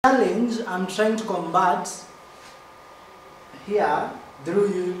challenge I'm trying to combat here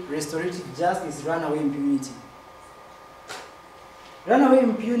through restorative justice is runaway impunity. Runaway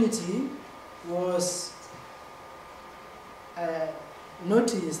impunity was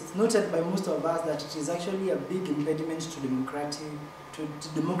noted by most of us that it is actually a big impediment to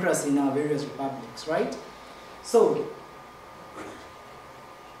democracy in our various republics, right? So,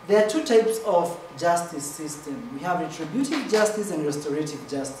 there are two types of justice system. We have retributive justice and restorative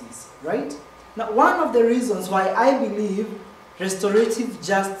justice, right? Now, one of the reasons why I believe restorative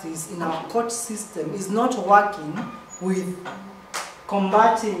justice in our court system is not working with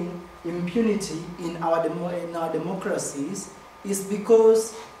combating impunity in our democracies is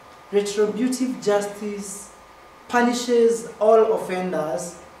because retributive justice punishes all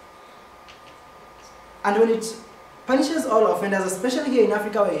offenders, and when it punishes all offenders, especially here in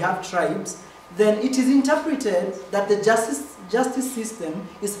Africa where you have tribes, then it is interpreted that the justice system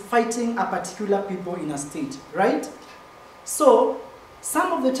is fighting a particular people in a state, right? So,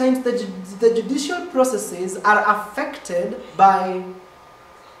 some of the times the judicial processes are affected by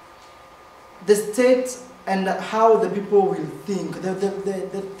the state and how the people will think,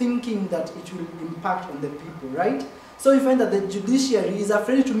 the thinking that it will impact on the people, right? So you find that the judiciary is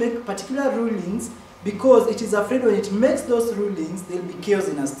afraid to make particular rulings because it is afraid when it makes those rulings, there will be chaos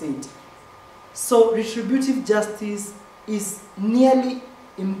in a state. So retributive justice is nearly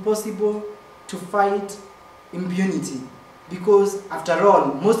impossible to fight impunity because, after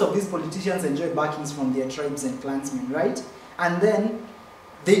all, most of these politicians enjoy backings from their tribes and clansmen, right? And then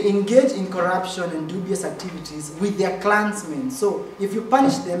they engage in corruption and dubious activities with their clansmen. So if you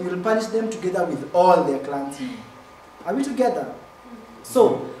punish them, you'll punish them together with all their clansmen. Are we together?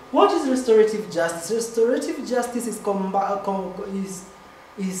 So, what is restorative justice? Restorative justice is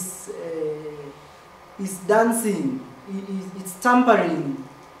dancing, it's tampering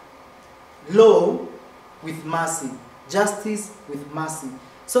law with mercy, justice with mercy,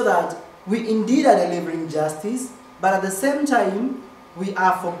 so that we indeed are delivering justice, but at the same time, we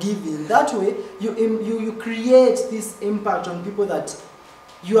are forgiving. That way, you create this impact on people that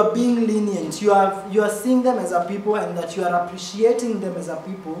you are being lenient, you are seeing them as a people and that you are appreciating them as a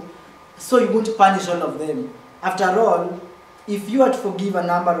people, so you won't punish all of them. After all, if you are to forgive a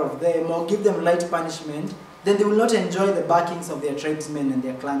number of them or give them light punishment, then they will not enjoy the backings of their tribesmen and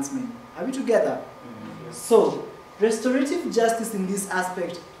their clansmen. Are we together? Mm-hmm. So, restorative justice in this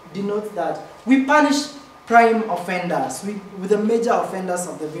aspect denotes that we punish prime offenders, with the major offenders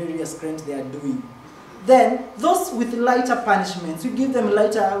of the various crimes they are doing. Then, those with lighter punishments, we give them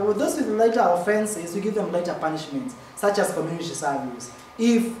lighter, those with lighter offenses, we give them lighter punishments, such as community service.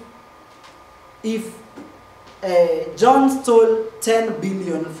 If John stole 10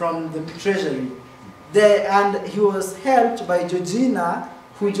 billion from the treasury, and he was helped by Georgina,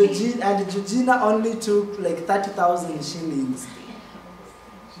 and Georgina only took like 30,000 shillings,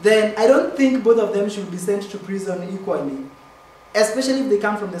 then I don't think both of them should be sent to prison equally, especially if they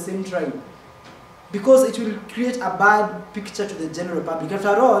come from the same tribe, because it will create a bad picture to the general public.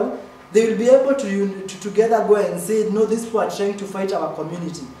 After all, they will be able to together go and say, no, these people are trying to fight our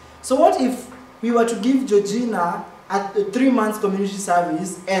community. So what if we were to give Georgina a 3 months community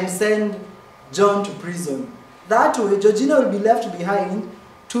service and send John to prison? That way, Georgina will be left behind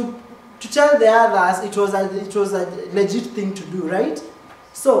to tell the others it was a legit thing to do, right?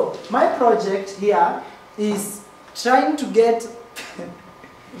 So, my project here is trying to get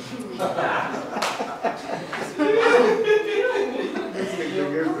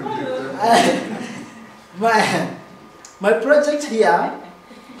my project here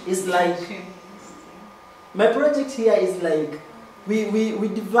is like we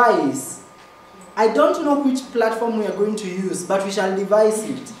devise. I don't know which platform we are going to use, but we shall devise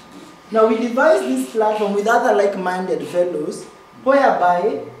it. Now we devise this platform with other like-minded fellows,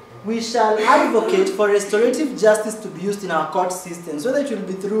 whereby we shall advocate for restorative justice to be used in our court systems, whether it will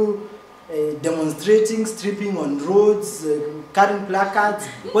be through demonstrating, stripping on roads, carrying placards,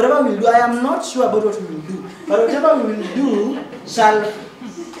 whatever we'll do. I am not sure about what we will do, but whatever we will do shall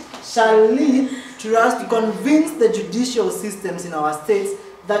lead to us to convince the judicial systems in our states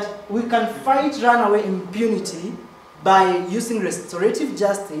that we can fight runaway impunity by using restorative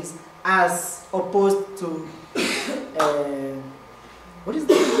justice as opposed to what is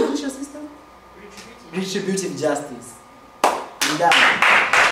the judicial system? Retributive justice. And that